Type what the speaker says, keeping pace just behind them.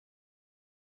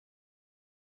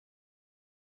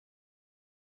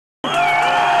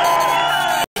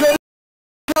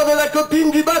de la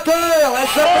copine du batteur. Elle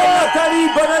s'appelle Nathalie.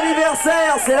 Bon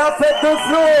anniversaire, c'est la fête de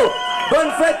Flo.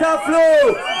 Bonne fête à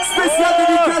Flo. Spécial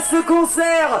dédicace ce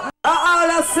concert à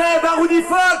la Seb, à Rudy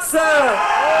Fox.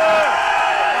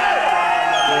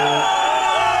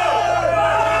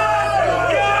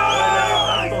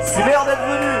 Super d'être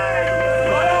venu.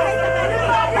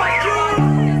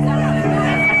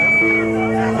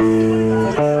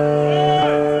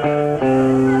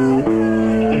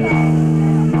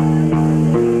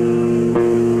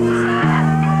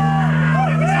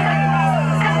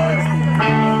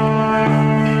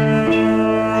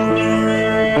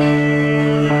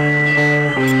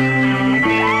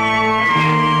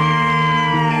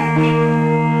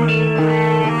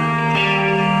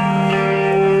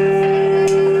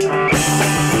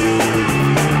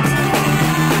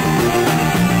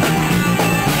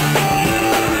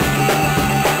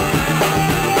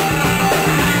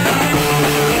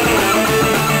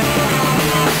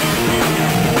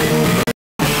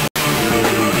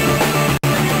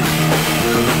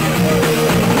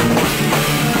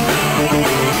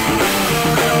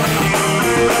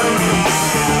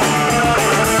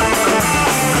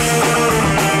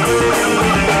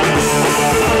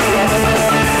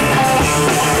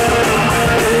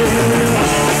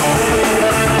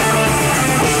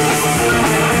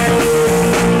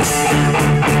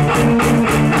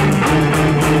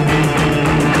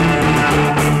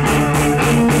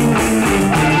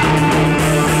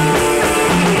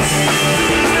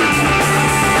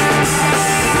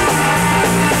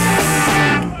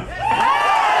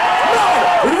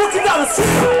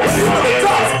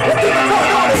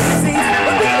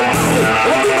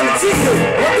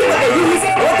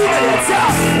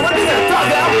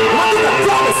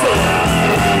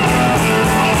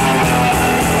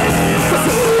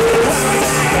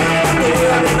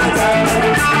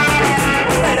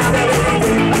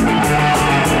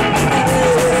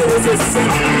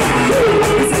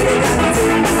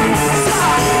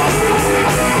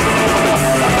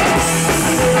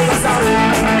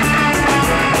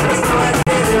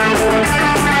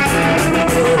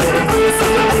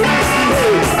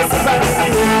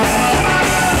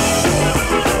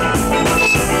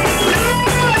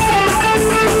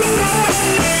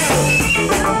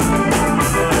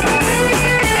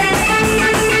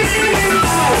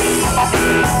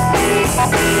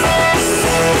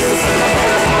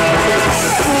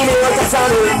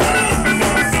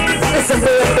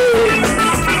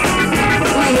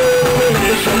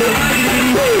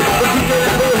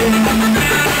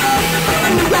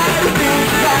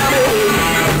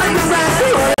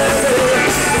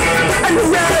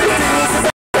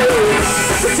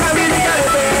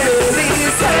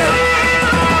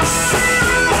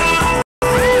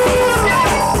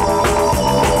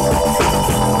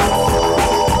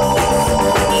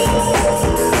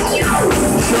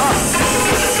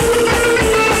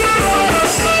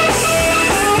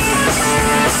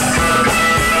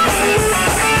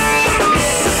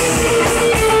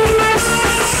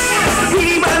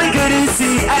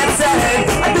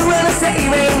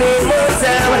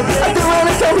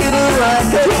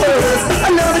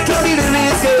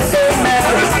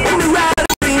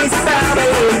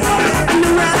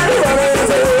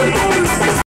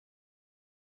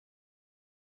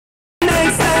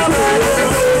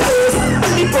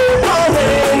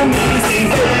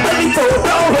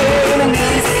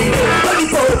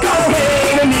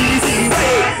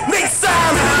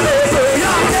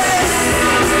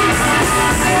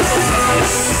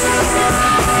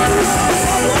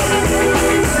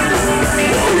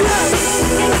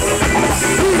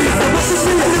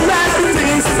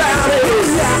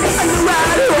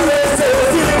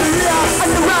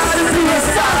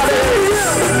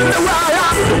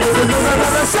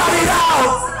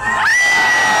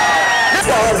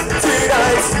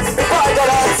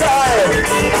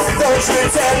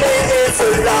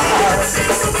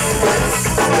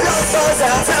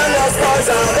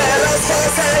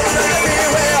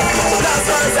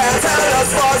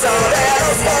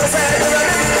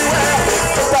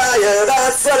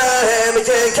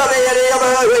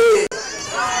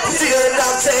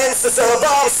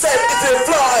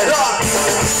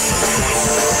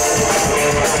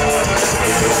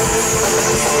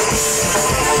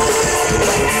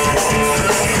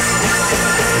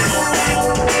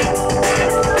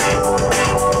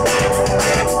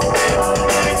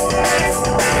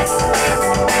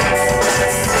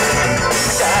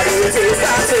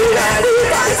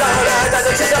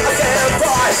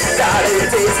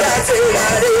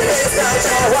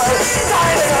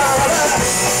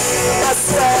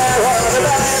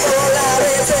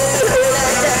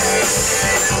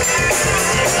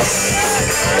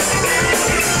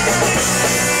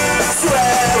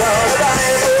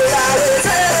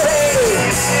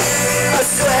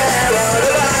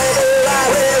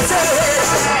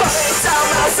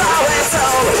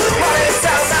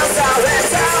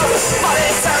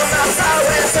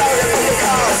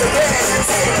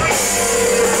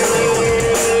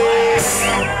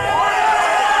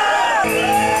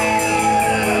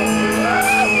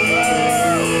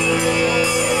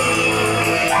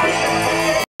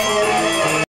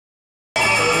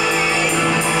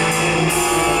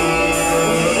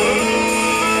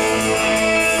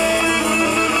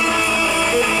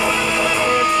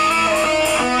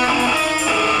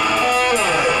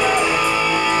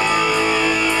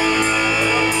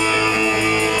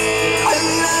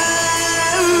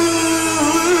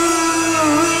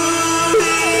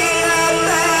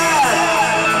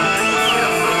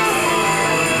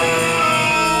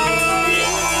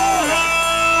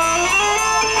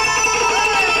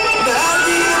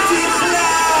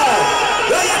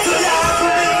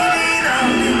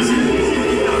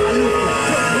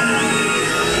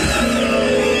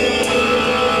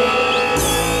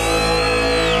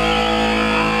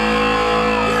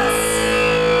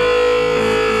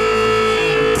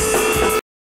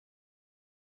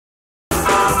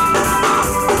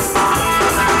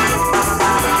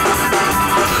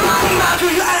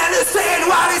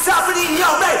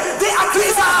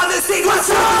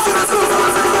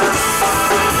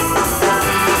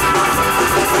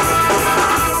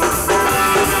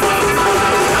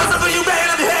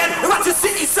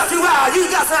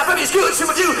 ça n'a pas mis good, c'est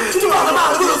mon dieu. Tu m'en as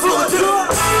marre, le boulot, le boulot.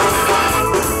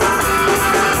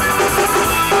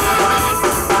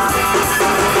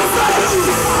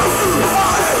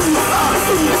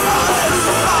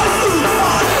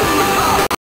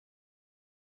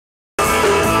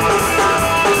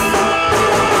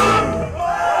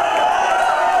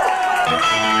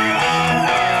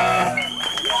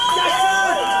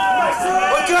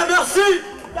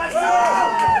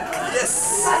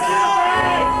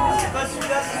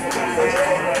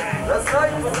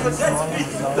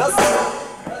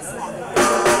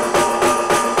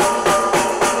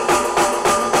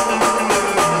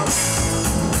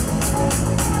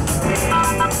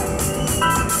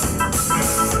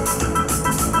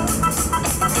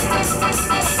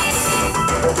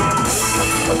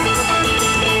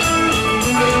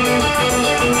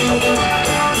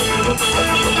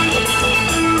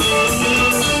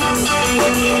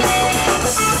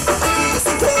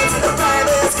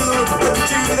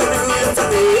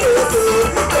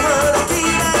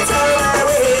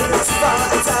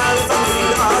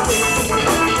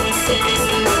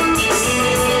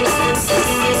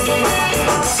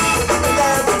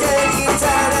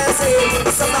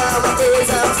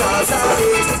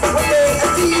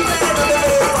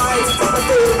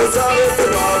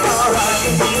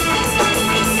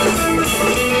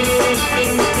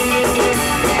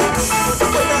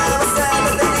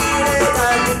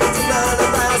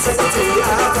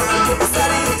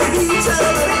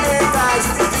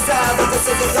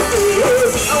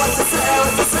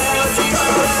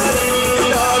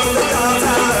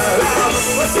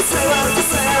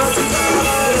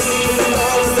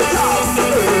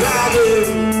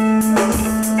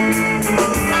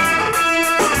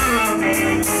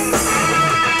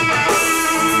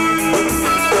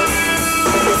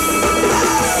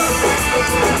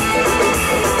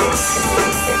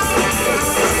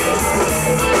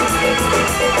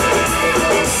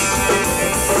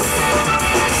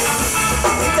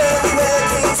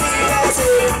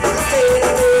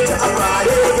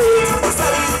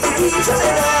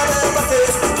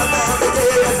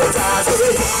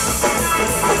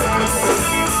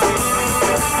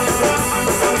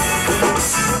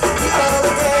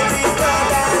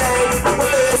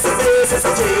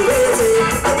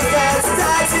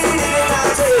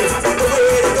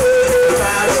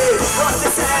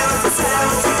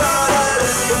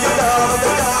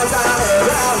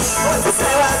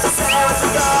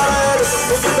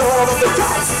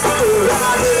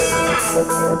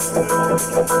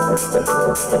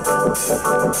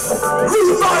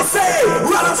 Rude boy say,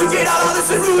 why don't you get out of this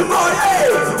and rude boy,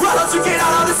 hey? Why don't you get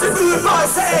out of this and rude boy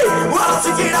say? Why don't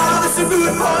you get out of this and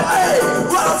rude boy, hey?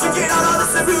 Why don't you get out of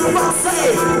this and rude boy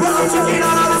say? Why don't you get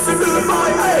out of this and rude boy,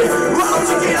 hey? Why don't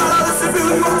you get out of this and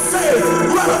rude boy say?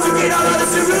 Why don't you get out of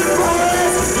this and rude boy?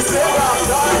 You say I'm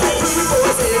not, rude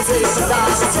boys they say,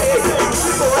 Sadaune say,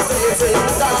 rude boys they say,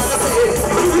 Sadaune say,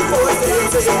 rude boys they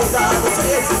say, Sadaune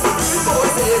say, rude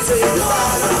boys they say,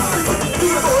 Sadaune.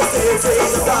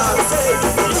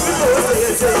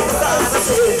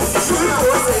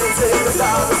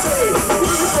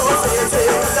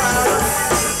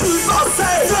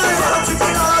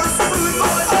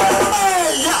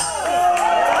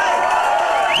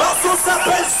 Morceau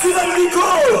s'appelle Steven Nico.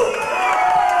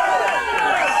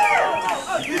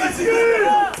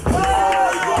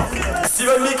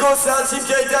 Steven Nico, c'est un type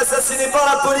qui a été assassiné par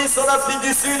la police en Afrique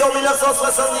du Sud en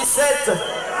 1977.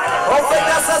 En fait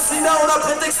l'assassinat, on a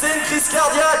prétexté une crise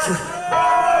cardiaque.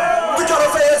 We got a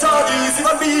face on you,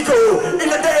 Steven Nico. In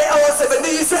the day of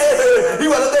 77, you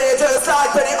were there just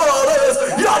like many others.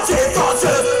 You're dead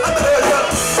conscious, a murder.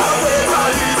 Got a face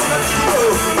on you, Steven Nico.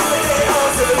 In the day of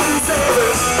 77,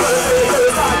 you were there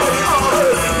just like many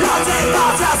others. You're dead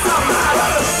conscious, no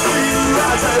matter. You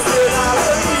are just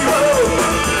another hero.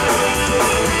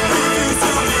 You used to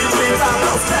be dreams I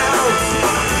lost down.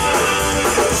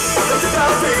 Look at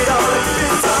that feet on the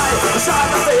inside. Shot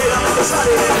my feet, I'm shot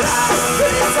it in the eye.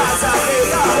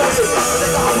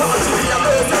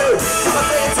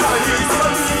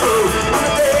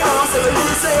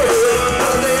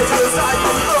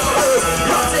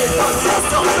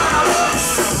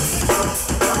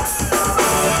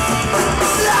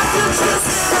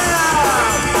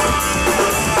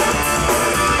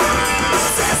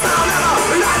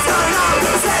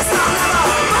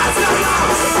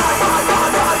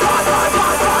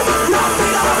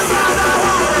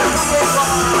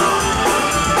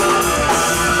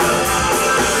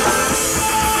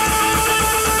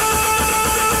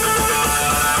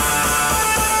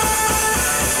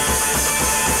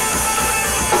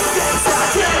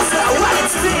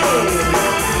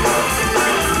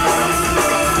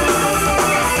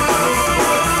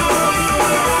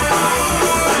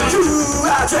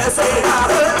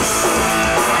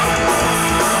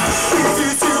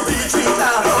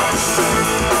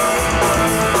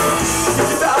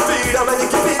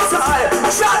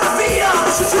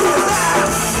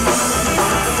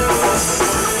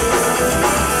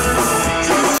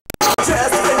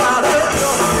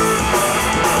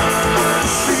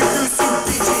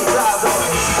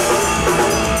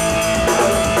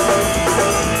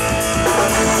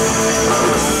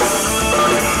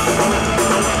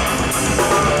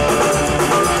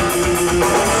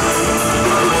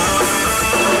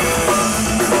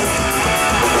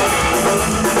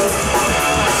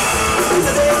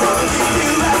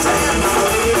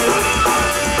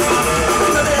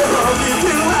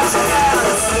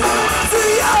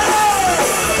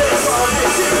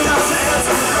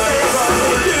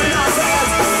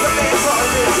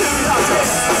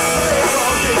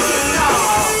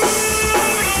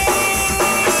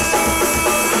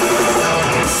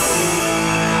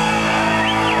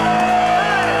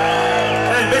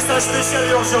 spécial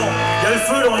et urgent. Il y a le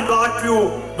feu dans une baraque plus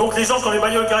haut. Donc les gens, quand les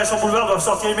bagnoles carrent sur le boulevard, doivent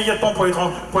sortir immédiatement pour les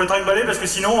trimballer parce que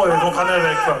sinon, ils vont cramer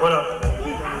avec. Quoi. Voilà.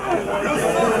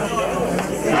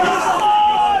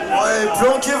 Ouais,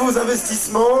 planquez vos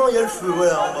investissements, il y a le feu,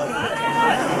 voilà.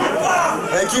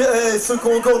 Ceux qui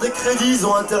ont encore des crédits, ils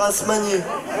ont intérêt à se manier.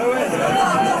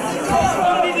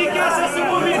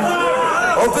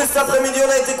 En plus, cet après-midi, on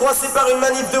a été coincé par une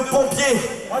manif de pompiers.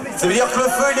 Ça veut dire que le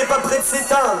feu, il n'est pas prêt de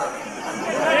s'éteindre.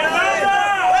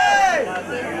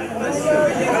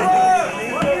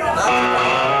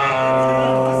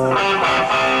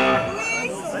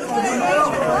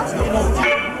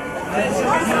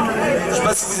 Je sais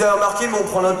pas si vous avez remarqué, mais on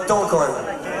prend notre temps quand même.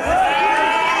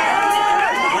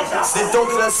 C'est le temps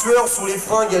que la sueur sous les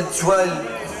fringues, elle, tu vois,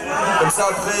 comme ça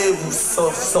après, vous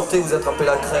sortez, vous attrapez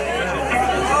la crème.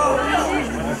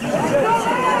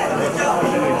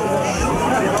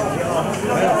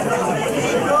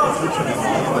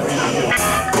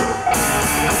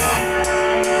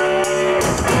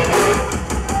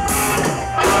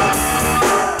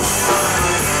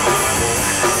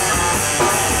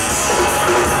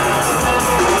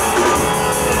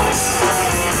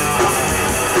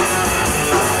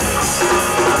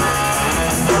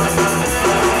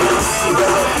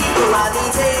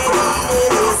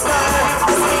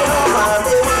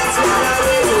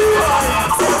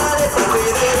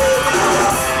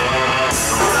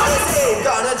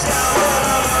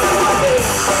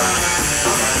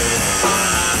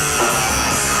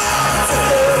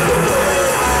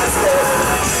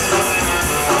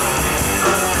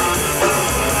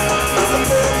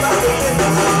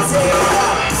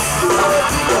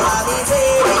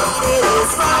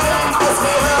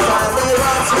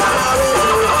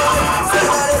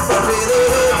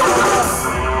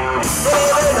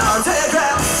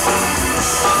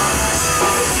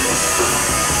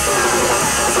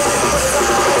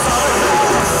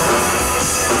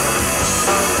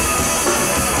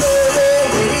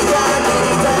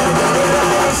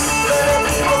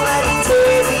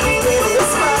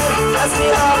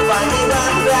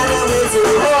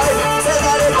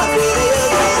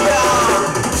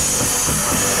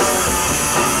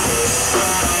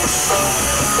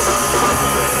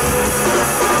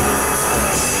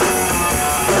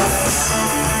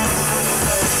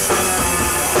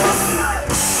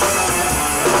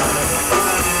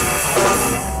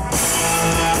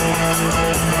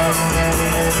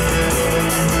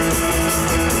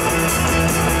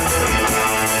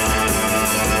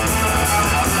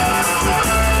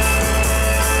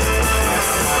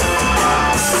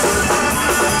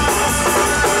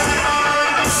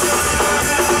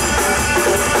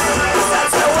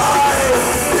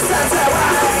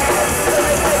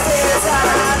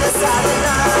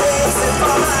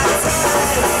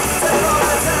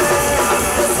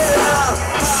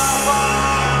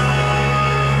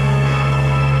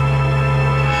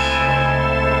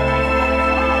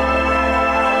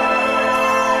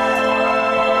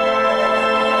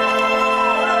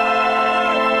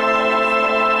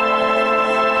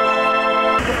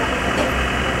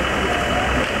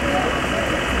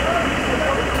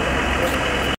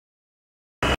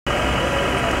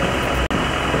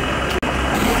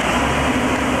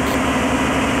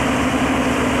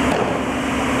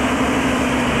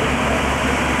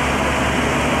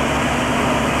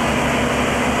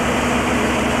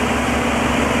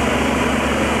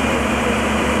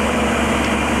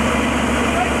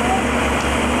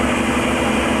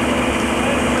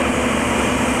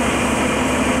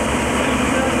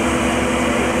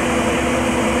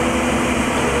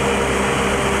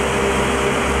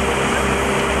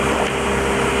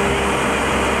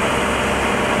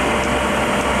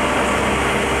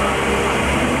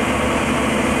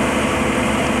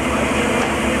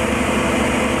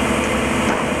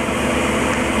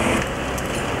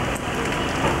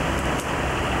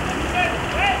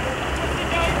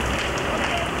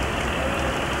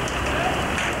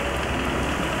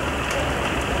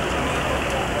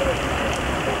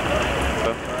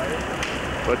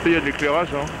 Bah, il y a de l'éclairage,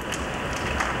 hein.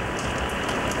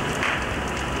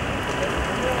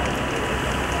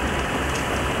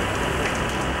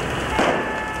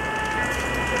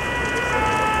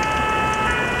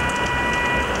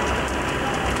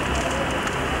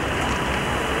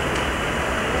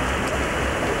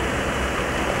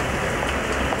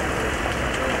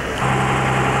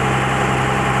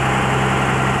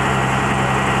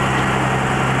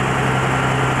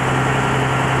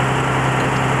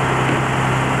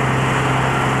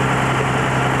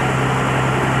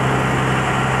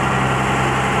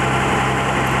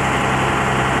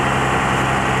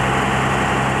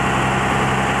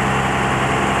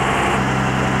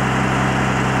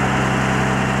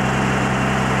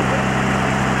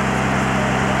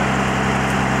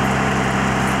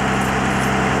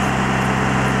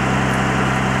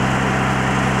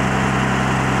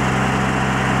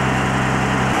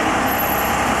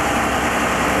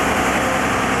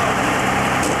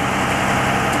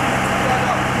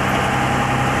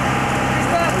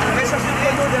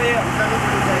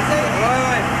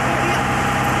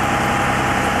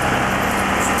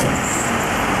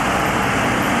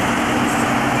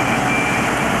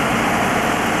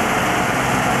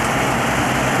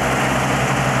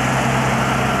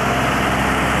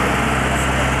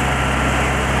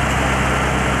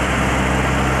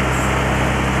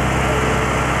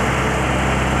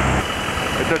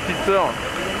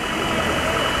 sort.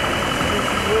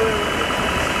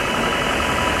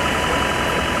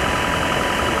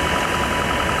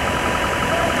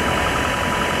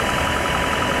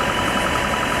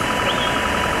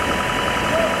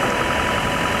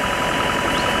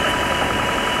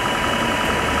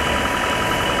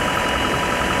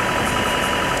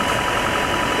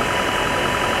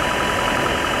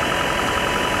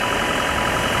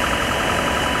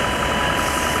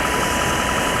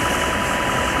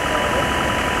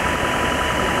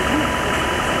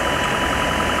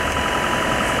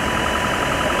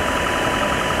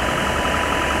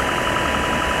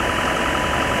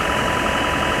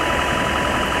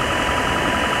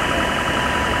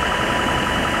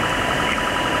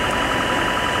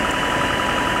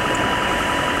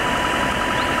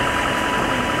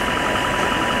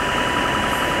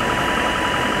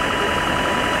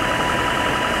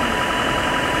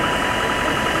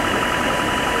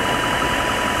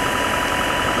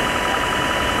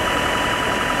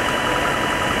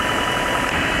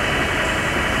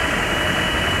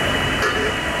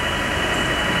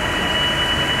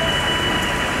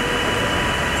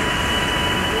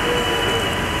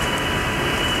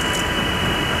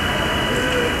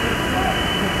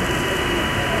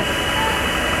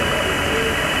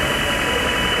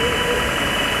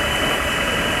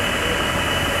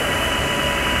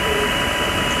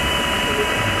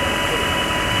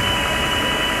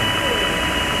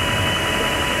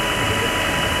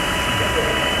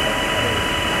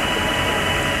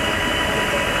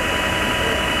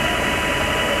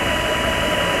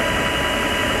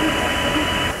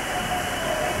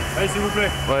 Allez, s'il vous plaît.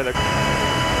 Ouais, d'accord.